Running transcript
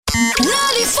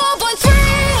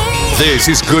This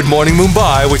is Good Morning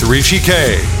Mumbai with Rishi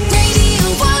K.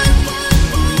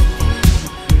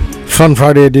 Fun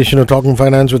Friday edition of Talking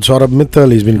Finance with Saurabh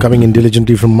Mittal. He's been coming in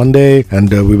diligently from Monday,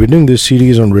 and we've been doing this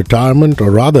series on retirement,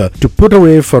 or rather, to put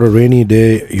away for a rainy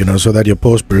day, so that your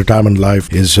post-retirement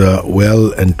life is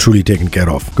well and truly taken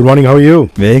care of. Good morning, how are you?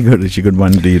 Very good, Rishi. Good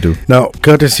morning to you too. Now,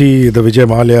 courtesy the Vijay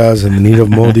Mallya's and the Nirav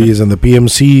Modi's and the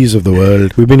PMC's of the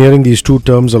world, we've been hearing these two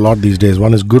terms a lot these days.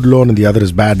 One is good loan and the other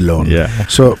is bad loan. Yeah.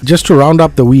 So, just to round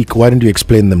up the week, why don't you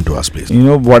explain them to us, please?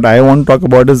 What I want to talk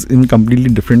about is in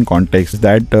completely different context,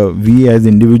 that we as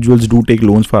individuals do take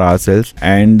loans for ourselves,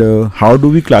 and how do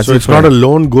we classify? So it's not a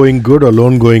loan going good or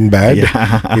loan going bad.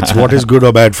 Yeah. It's what is good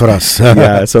or bad for us.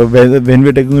 Yeah. So when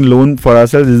we're taking a loan for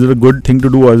ourselves, is it a good thing to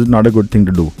do or is it not a good thing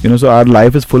to do? So our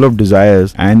life is full of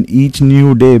desires, and each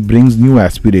new day brings new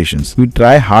aspirations. We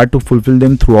try hard to fulfill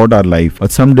them throughout our life.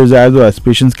 But some desires or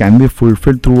aspirations can be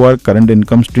fulfilled through our current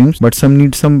income streams, but some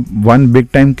need one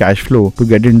big time cash flow to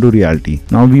get into reality.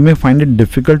 Now we may find it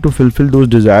difficult to fulfill those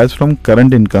desires from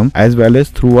current income as well as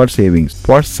through our savings.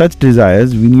 For such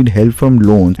desires, we need help from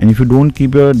loans, and if you don't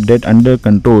keep your debt under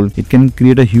control, it can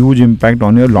create a huge impact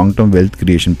on your long-term wealth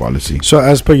creation policy. So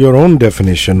as per your own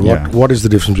definition, what is the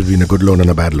difference between a good loan and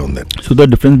a bad loan then? So the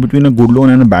difference between a good loan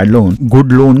and a bad loan: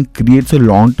 good loan creates a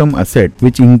long-term asset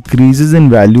which increases in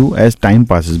value as time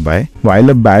passes by, while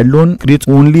a bad loan creates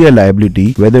only a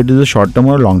liability, whether it is a short-term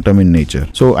or long-term in nature.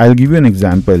 So I'll give you an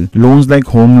example. Loans like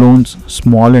home loans,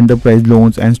 small enterprise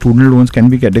loans, and student loans can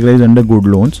be categorized under good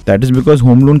loans. That is because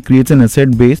home loan creates an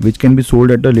asset base which can be sold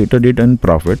at a later date and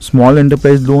profit. Small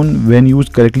enterprise loan, when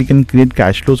used correctly, can create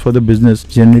cash flows for the business,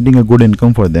 generating a good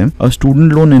income for them. A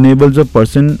student loan enables a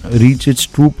person reach its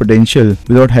true potential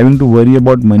without having to worry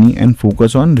about money and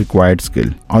focus on required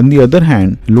skill. On the other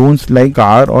hand, loans like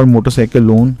car or motorcycle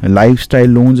loan, lifestyle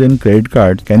loans, and credit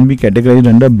cards can be categorized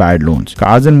under bad loans.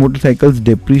 Cars and motorcycles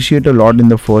depreciate a lot in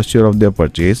the first year of their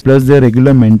purchase, plus their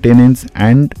regular maintenance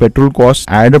and petrol costs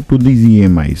add up to these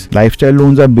EMIs. Lifestyle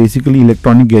loans are basically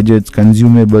electronic gadgets,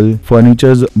 consumable,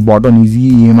 furnitures bought on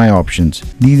easy EMI options.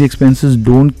 These expenses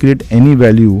don't create any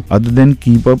value other than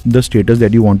keep up the status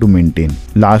that you want to maintain.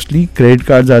 Lastly, credit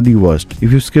cards are the worst.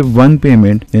 If you skip one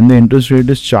payment, then the interest rate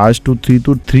is charged to 3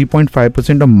 to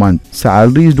 3.5% a month.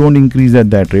 Salaries don't increase at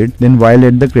that rate, then why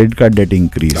let the credit card debt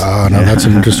increase? Now that's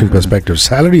an interesting perspective.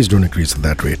 Salaries don't increase at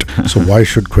that rate. So why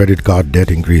should credit card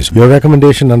debt increase? Your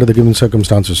recommendation under the given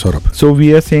circumstances, Saurabh? So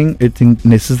we are saying it's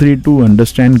necessary to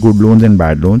understand good loans and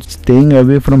bad loans. Staying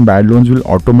away from bad loans will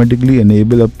automatically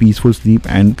enable a peaceful sleep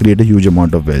and create a huge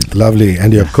amount of wealth. Lovely.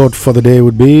 And your quote for the day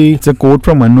would be? It's a quote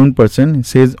from unknown person. It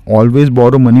says, always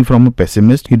borrow money from a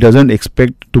pessimist. He doesn't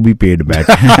expect to be paid back.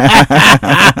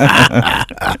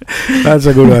 That's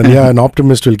a good one. Yeah, an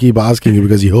optimist will keep asking you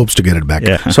because he hopes to get it back.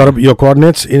 Saurabh, your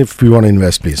coordinates if you want to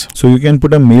invest, please. So you can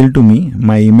put a mail to me.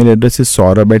 My email address is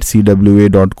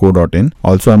saurabh@cwa.co.in.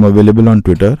 Also, I'm available on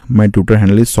Twitter. My Twitter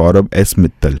handle is Saurabh S.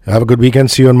 Mittal. Have a good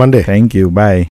weekend. See you on Monday. Thank you. Bye.